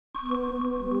I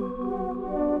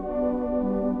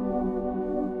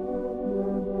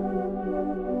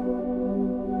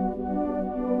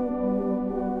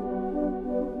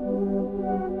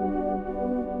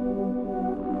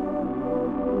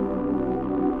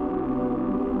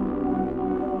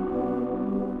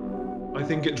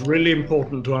think it's really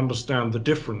important to understand the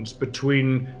difference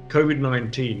between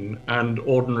COVID-19 and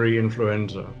ordinary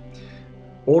influenza.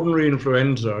 Ordinary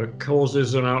influenza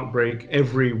causes an outbreak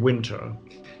every winter,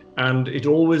 and it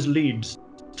always leads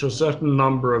to a certain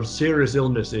number of serious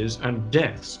illnesses and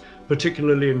deaths,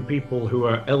 particularly in people who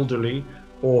are elderly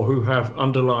or who have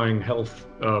underlying health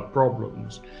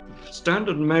problems.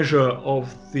 Standard measure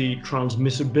of the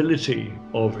transmissibility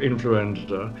of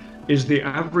influenza is the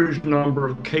average number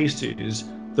of cases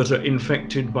that are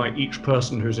infected by each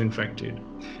person who's infected.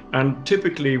 And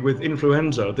typically with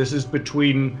influenza, this is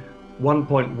between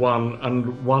 1.1 and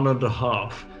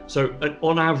 1.5. So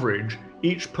on average,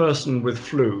 each person with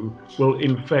flu will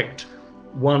infect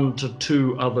 1 to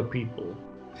 2 other people.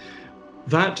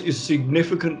 That is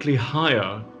significantly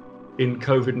higher in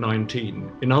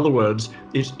COVID-19. In other words,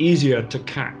 it's easier to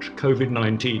catch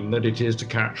COVID-19 than it is to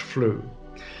catch flu.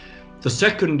 The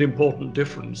second important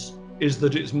difference is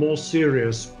that it's more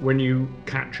serious when you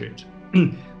catch it.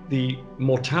 The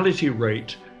mortality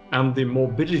rate and the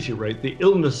morbidity rate, the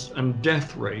illness and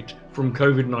death rate from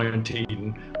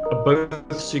COVID-19 are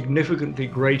both significantly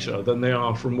greater than they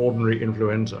are from ordinary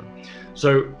influenza.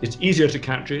 So it's easier to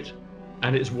catch it,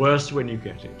 and it's worse when you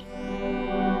get it.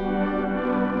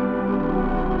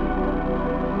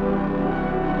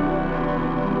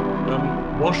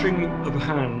 Washing of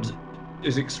hands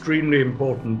is extremely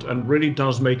important and really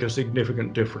does make a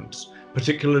significant difference,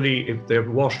 particularly if they're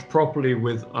washed properly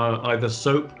with either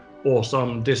soap or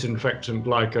some disinfectant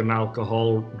like an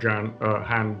alcohol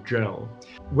hand gel.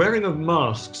 Wearing of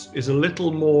masks is a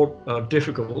little more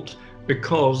difficult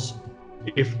because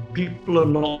if people are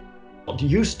not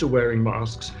used to wearing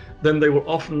masks, then they will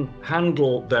often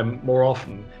handle them more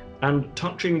often, and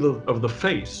touching of the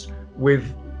face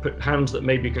with hands that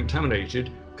may be contaminated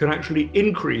can actually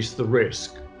increase the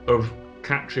risk of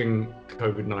catching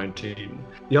COVID-19.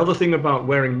 The other thing about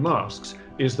wearing masks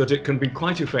is that it can be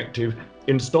quite effective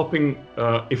in stopping,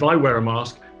 if I wear a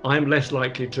mask, I'm less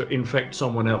likely to infect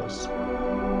someone else.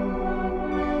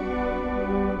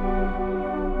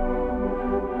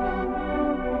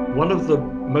 One of the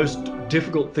most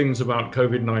difficult things about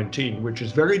COVID-19, which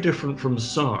is very different from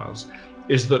SARS,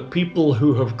 is that people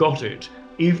who have got it,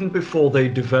 even before they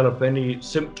develop any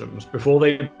symptoms, before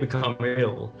they become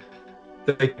ill,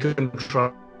 they can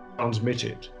transmit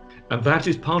it. And that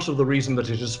is part of the reason that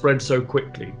it has spread so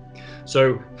quickly.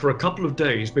 So for a couple of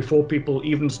days before people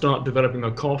even start developing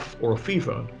a cough or a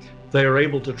fever, they are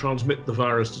able to transmit the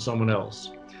virus to someone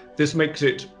else. This makes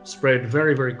it spread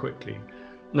very, very quickly.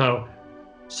 Now,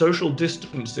 social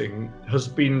distancing has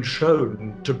been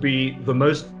shown to be the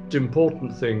most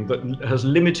important thing that has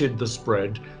limited the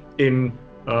spread in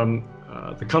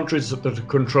the countries that have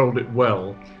controlled it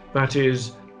well. That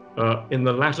is, in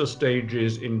the latter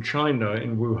stages in China,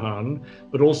 in Wuhan,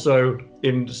 but also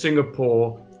in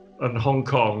Singapore and Hong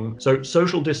Kong. So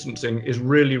social distancing is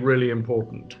really, really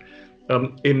important.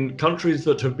 In countries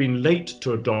that have been late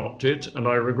to adopt it, and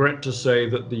I regret to say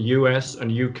that the US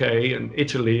and UK and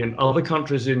Italy and other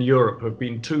countries in Europe have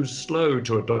been too slow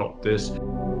to adopt this.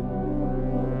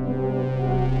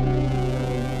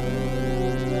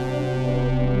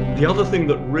 The other thing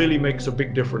that really makes a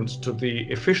big difference to the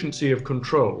efficiency of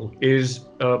control is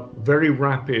very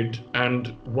rapid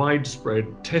and widespread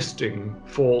testing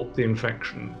for the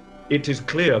infection. It is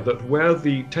clear that where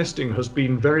the testing has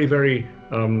been very, very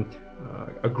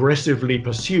aggressively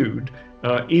pursued,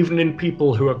 even in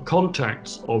people who are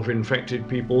contacts of infected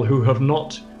people who have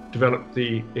not developed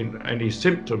any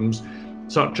symptoms,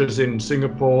 such as in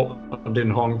Singapore and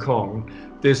in Hong Kong,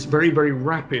 this very, very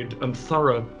rapid and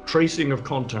thorough tracing of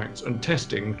contacts and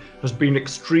testing has been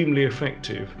extremely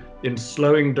effective in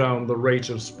slowing down the rate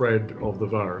of spread of the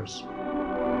virus.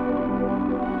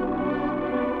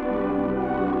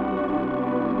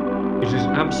 It is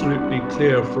absolutely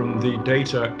clear from the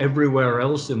data everywhere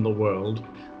else in the world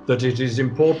that it is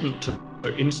important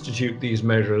to institute these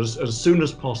measures as soon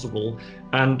as possible,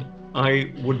 and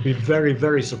I would be very,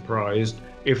 very surprised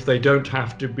if they don't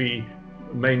have to be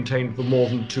maintained for more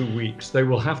than 2 weeks. They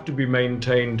will have to be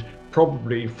maintained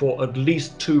probably for at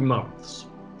least 2 months.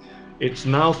 It's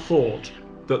now thought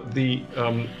that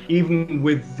even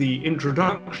with the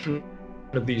introduction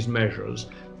of these measures,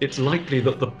 it's likely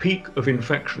that the peak of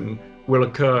infection will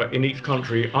occur in each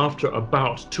country after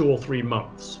about 2 or 3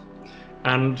 months.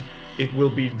 And it will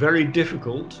be very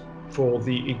difficult for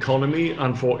the economy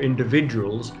and for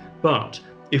individuals, but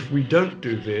if we don't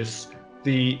do this,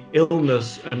 the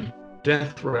illness and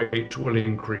death rate will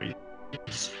increase.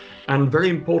 And very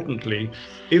importantly,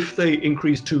 if they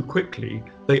increase too quickly,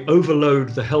 they overload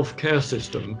the healthcare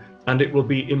system, and it will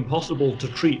be impossible to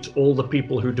treat all the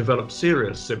people who develop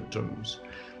serious symptoms.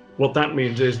 What that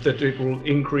means is that it will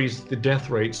increase the death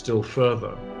rate still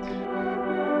further.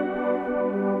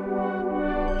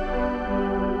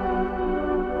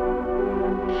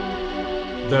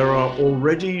 There are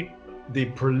already the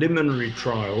preliminary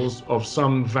trials of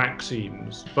some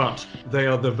vaccines, but they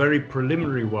are the very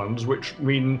preliminary ones, which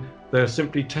mean they're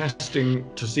simply testing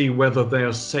to see whether they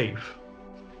are safe.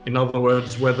 In other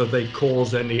words, whether they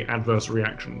cause any adverse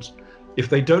reactions. If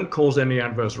they don't cause any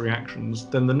adverse reactions,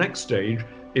 then the next stage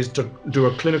is to do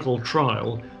a clinical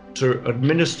trial to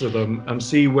administer them and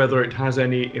see whether it has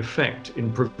any effect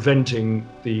in preventing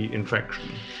the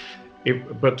infection.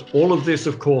 But all of this,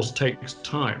 of course, takes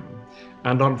time.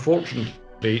 And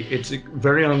unfortunately, it's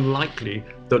very unlikely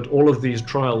that all of these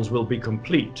trials will be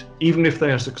complete. Even if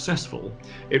they are successful,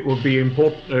 it will be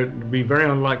very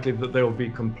unlikely that they will be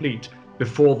complete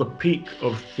before the peak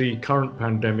of the current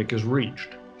pandemic is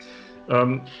reached.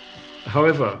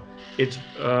 However,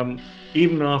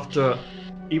 even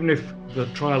if the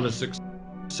trial is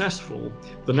successful,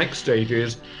 the next stage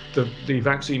is that the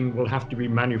vaccine will have to be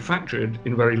manufactured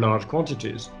in very large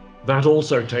quantities. That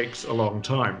also takes a long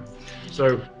time.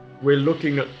 So we're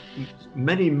looking at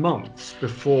many months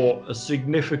before a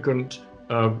significant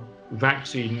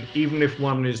vaccine, even if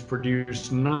one is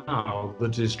produced now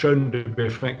that is shown to be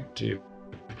effective,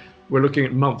 we're looking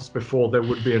at months before there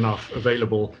would be enough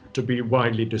available to be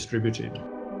widely distributed.